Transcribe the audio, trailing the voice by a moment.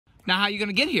Now how are you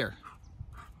gonna get here?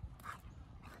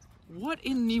 What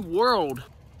in the world?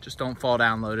 Just don't fall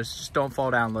down, Lotus. Just don't fall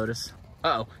down, Lotus.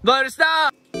 Uh-oh. Lotus,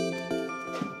 stop!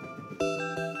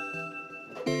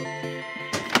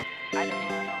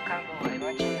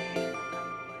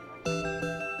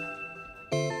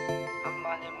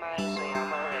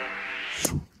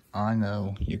 I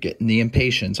know. You're getting the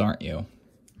impatience, aren't you?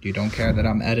 You don't care that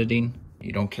I'm editing?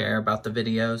 You don't care about the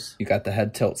videos? You got the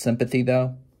head tilt sympathy,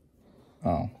 though?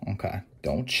 Oh, okay.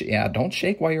 Don't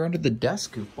shake while you're under the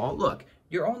desk, goofball. Look,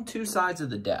 you're on two sides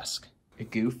of the desk. You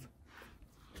goof.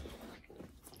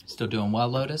 Still doing well,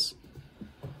 Lotus?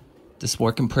 This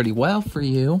working pretty well for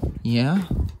you. Yeah?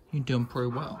 You're doing pretty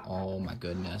well. Oh, my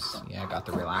goodness. Yeah, I got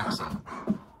the relaxing.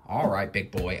 All right,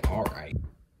 big boy. All right.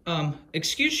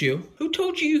 Excuse you. Who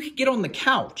told you you could get on the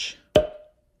couch?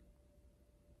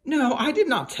 No, I did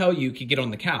not tell you could get on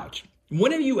the couch.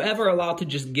 When are you ever allowed to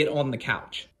just get on the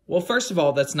couch? Well, first of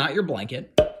all, that's not your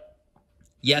blanket.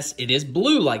 Yes, it is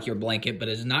blue like your blanket, but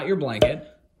it's not your blanket.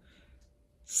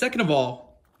 Second of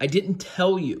all, I didn't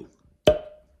tell you.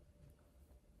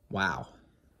 Wow.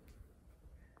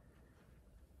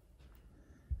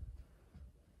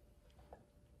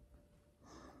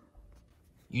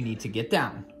 You need to get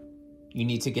down. You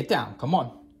need to get down. Come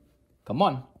on. Come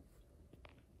on.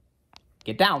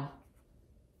 Get down.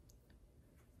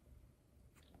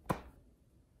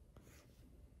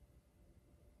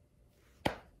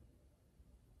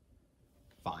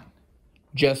 Fine.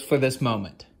 Just for this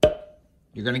moment.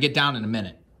 You're gonna get down in a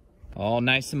minute. All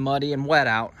nice and muddy and wet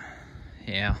out.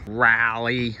 Yeah.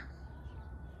 Rally.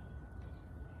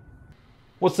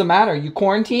 What's the matter? You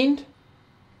quarantined?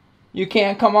 You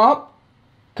can't come up?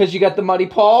 'Cause you got the muddy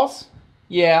paws?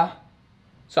 Yeah.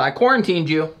 So I quarantined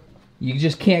you. You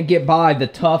just can't get by the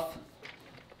tough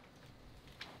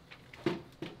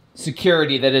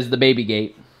security that is the baby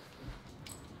gate.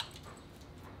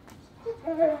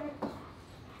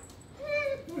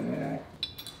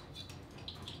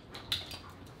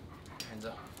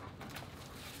 Enzo.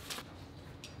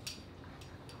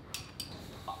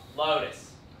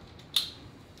 Lotus.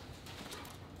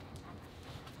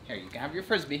 Here, you can have your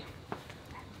Frisbee.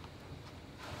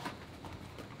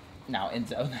 Now,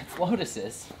 Enzo, that's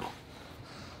Lotus's.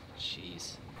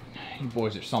 Jeez. You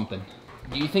boys are something.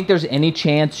 Do you think there's any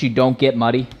chance you don't get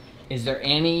muddy? Is there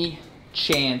any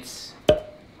chance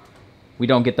we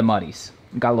don't get the muddies?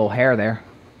 Got a little hair there.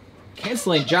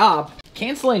 Canceling job?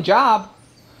 Canceling job?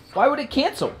 Why would it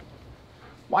cancel?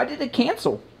 Why did it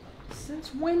cancel?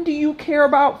 Since when do you care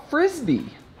about Frisbee?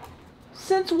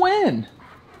 Since when?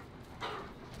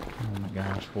 Oh my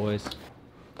gosh, boys.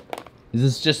 Is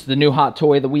this just the new hot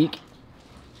toy of the week?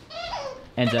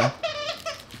 Enzo?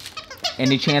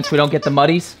 Any chance we don't get the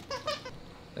muddies?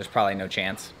 There's probably no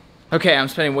chance. Okay, I'm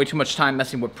spending way too much time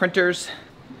messing with printers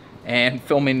and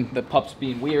filming the pups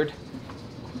being weird.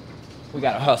 We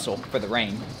gotta hustle for the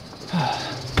rain.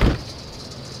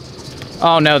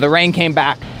 Oh no, the rain came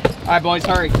back. All right, boys,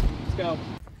 hurry. Let's go.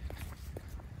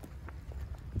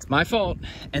 It's my fault.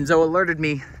 Enzo alerted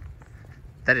me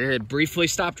that it had briefly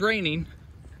stopped raining.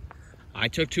 I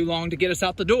took too long to get us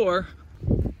out the door,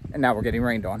 and now we're getting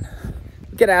rained on.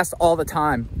 We get asked all the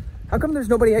time, how come there's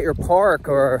nobody at your park?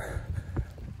 Or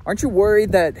aren't you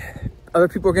worried that other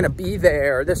people are gonna be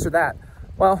there, or this or that?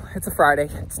 Well, it's a Friday,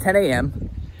 it's 10 a.m.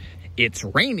 It's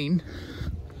raining.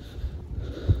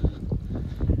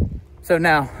 So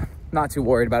now, not too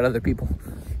worried about other people.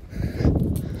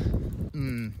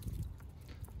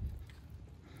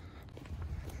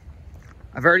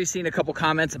 I've already seen a couple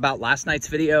comments about last night's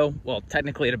video. Well,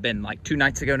 technically it'd have been like 2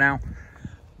 nights ago now.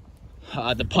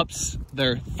 The pups,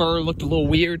 their fur looked a little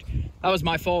weird. That was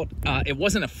my fault. It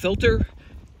wasn't a filter.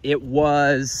 It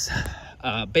was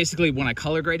basically when I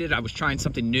color graded, I was trying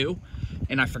something new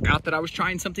and I forgot that I was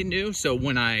trying something new. So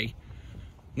when I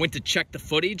went to check the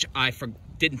footage, I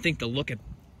didn't think to look at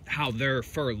how their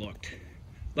fur looked.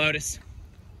 Lotus,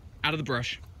 out of the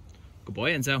brush. Good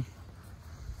boy, Enzo.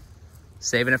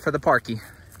 Saving it for the parky.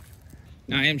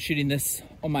 Now I am shooting this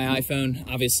on my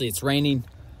iPhone. Obviously it's raining.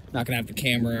 Not gonna have the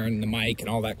camera and the mic and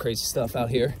all that crazy stuff out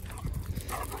here.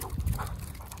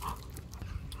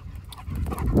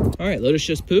 All right, Lotus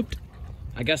just pooped.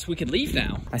 I guess we could leave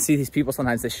now. I see these people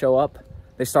sometimes, they show up,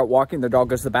 they start walking, their dog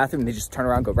goes to the bathroom, and they just turn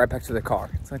around and go right back to their car.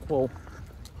 It's like, well,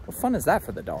 what fun is that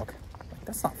for the dog? Like,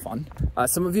 that's not fun.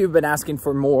 Some of you have been asking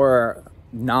for more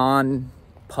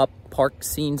non-pup park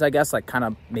scenes, I guess, like kind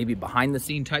of maybe behind the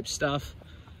scene type stuff.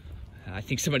 I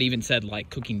think somebody even said like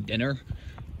cooking dinner.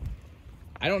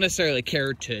 I don't necessarily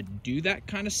care to do that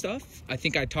kind of stuff. I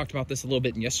think I talked about this a little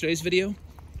bit in yesterday's video.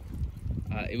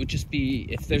 It would just be,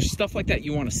 if there's stuff like that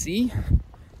you want to see,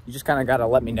 You just kind of got to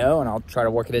let me know and I'll try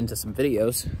to work it into some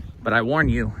videos. But I warn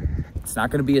you, it's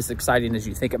not going to be as exciting as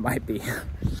you think it might be.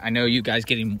 I know you guys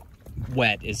getting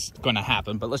wet is going to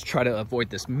happen, but let's try to avoid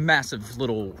this massive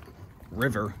little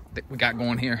river that we got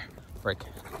going here. Break.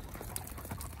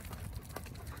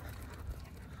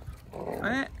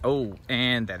 Oh,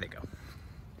 and there they go.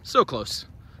 So close.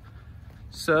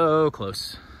 So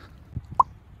close.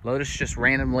 Lotus just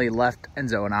randomly left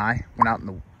Enzo and I. Went out in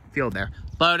the field there.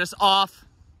 Lotus, off.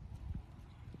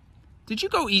 Did you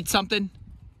go eat something?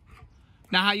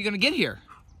 Now how are you gonna get here?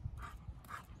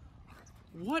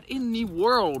 What in the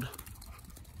world?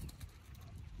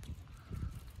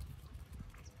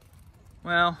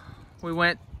 Well, we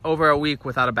went over a week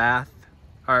without a bath,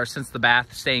 or since the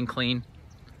bath, staying clean.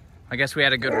 I guess we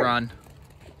had a good run.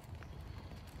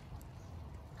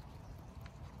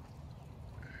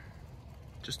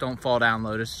 Just don't fall down,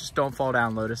 Lotus. Just don't fall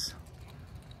down, Lotus.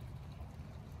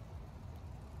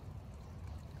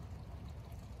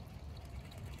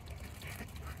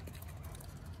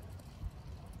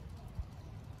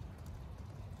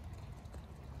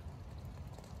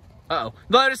 Uh-oh.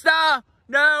 Lotus, no!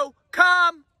 No!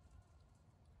 Come!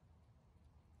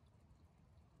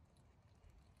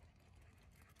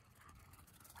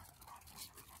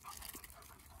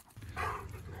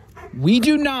 We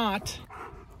do not,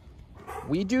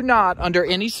 under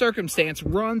any circumstance,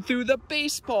 run through the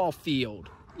baseball field.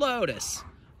 Lotus,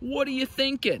 what are you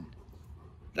thinking?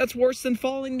 That's worse than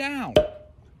falling down.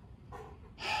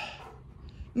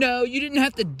 No, you didn't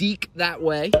have to deke that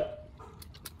way.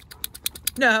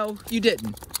 No, you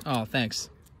didn't. Oh, thanks.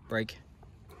 Break.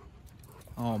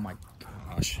 Oh my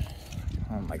gosh.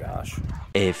 Oh my gosh.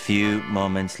 A few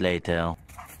moments later.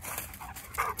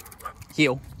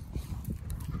 Heel.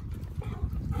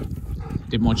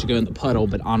 Didn't want you to go in the puddle,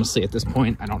 but honestly, at this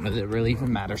point, I don't know that it really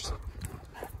even matters.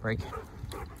 Break.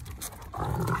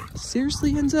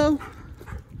 Seriously, Enzo?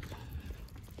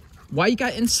 Why you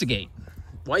got instigate?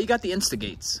 Why you got the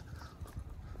instigates?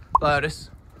 Lotus.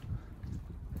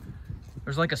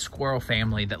 There's like a squirrel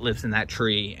family that lives in that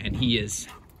tree, and he's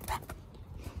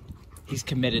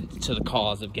committed to the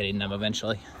cause of getting them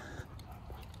eventually.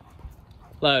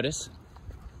 Lotus.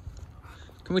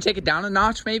 Can we take it down a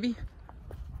notch, maybe?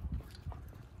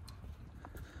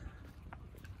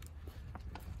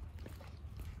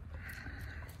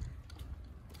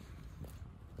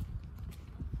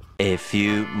 A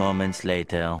few moments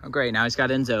later. Oh, great. Now he's got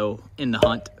Enzo in the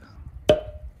hunt.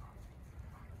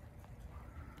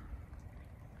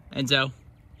 Enzo,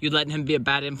 you letting him be a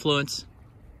bad influence?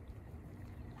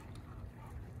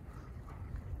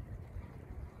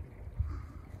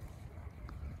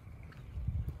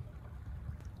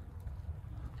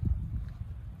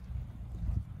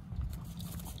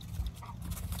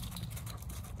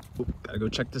 Oop, gotta go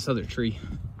check this other tree.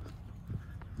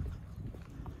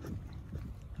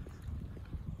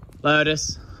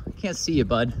 Lotus, I can't see you,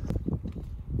 bud.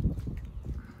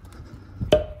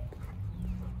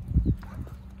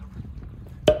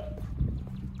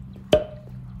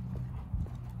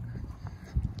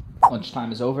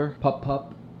 Lunchtime is over.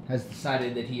 Pup has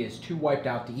decided that he is too wiped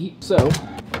out to eat. So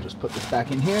I'll just put this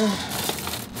back in here.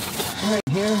 Right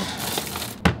here.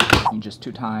 You're just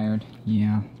too tired.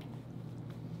 Yeah.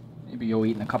 Maybe you'll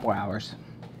eat in a couple hours.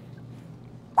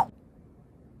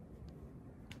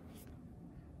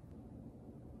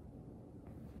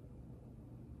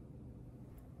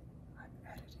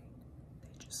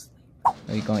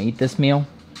 Are you gonna eat this meal?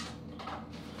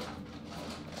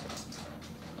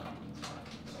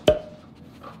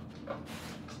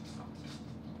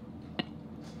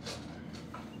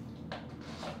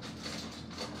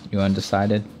 You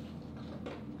undecided?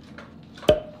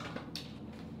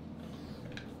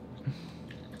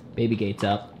 Baby gate's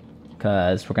up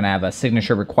because we're gonna have a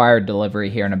signature required delivery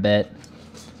here in a bit.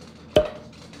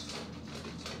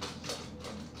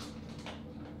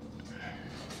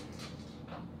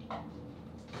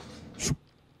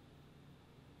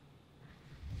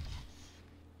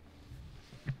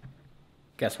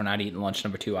 Guess we're not eating lunch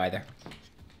number 2 either.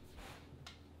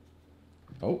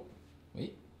 Oh,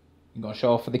 wait. You gonna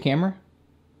show off for the camera?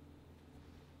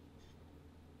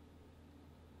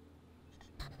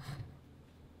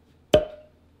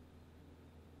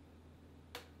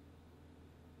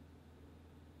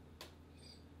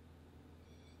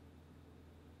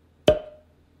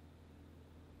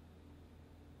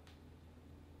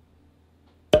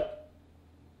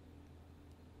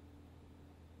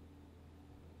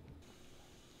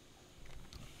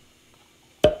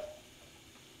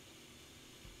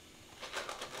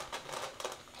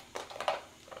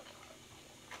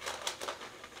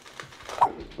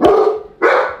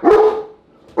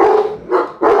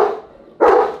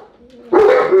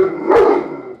 It's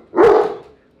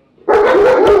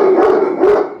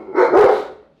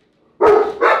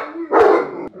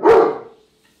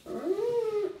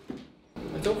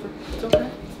over. It's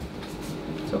okay.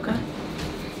 It's okay.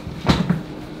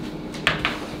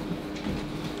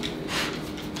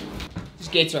 These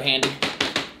gates are handy.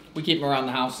 We keep them around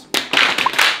the house.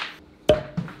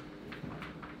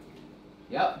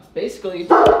 Yep, it's basically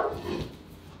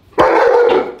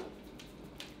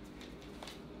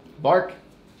bark,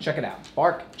 check it out.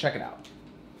 Bark, check it out.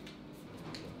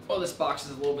 Oh, this box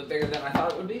is a little bit bigger than I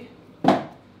thought it would be.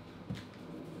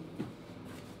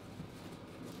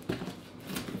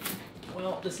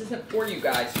 Well, this isn't for you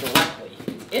guys directly.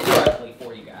 It's indirectly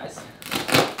for you guys.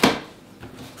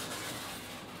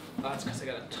 That's because I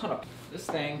got a ton of this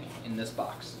thing in this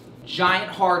box.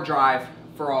 Giant hard drive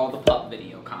for all the pup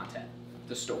video content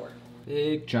to store.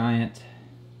 Big, giant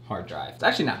hard drive. It's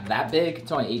actually not that big.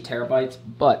 It's only 8 terabytes,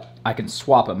 but I can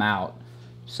swap them out.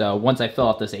 So once I fill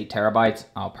out this 8 terabytes,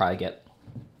 I'll probably get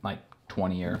like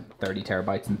 20 or 30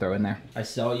 terabytes and throw in there. I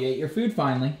saw you ate your food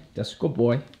finally. That's a good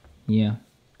boy. Yeah.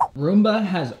 Roomba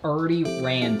has already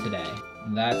ran today.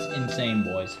 That's insane,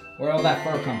 boys. Where'd all that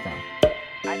fur come from?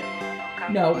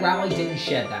 No, Rowley didn't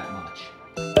shed that much.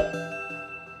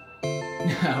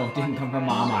 No, it didn't come from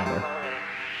Mom either.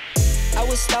 I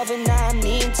was starving, now I'm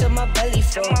eating till my belly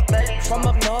full. From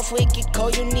up north, we get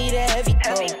cold, you need a heavy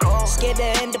coat. Scared to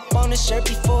end up on a shirt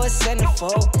before a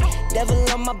centerfold. Devil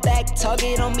on my back,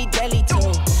 target on me, deadly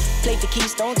too. Play for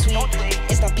keeps, don't tweet.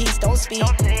 It's not peace, don't speak.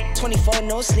 24,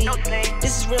 no sleep.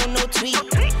 This is real, no tweet.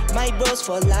 My bros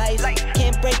for life,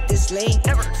 can't break this link.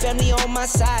 Family on my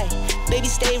side, baby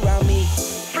stay around me.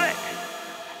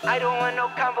 I don't want no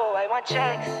combo, I want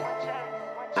checks.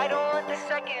 I don't want the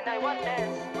second, I want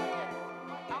this.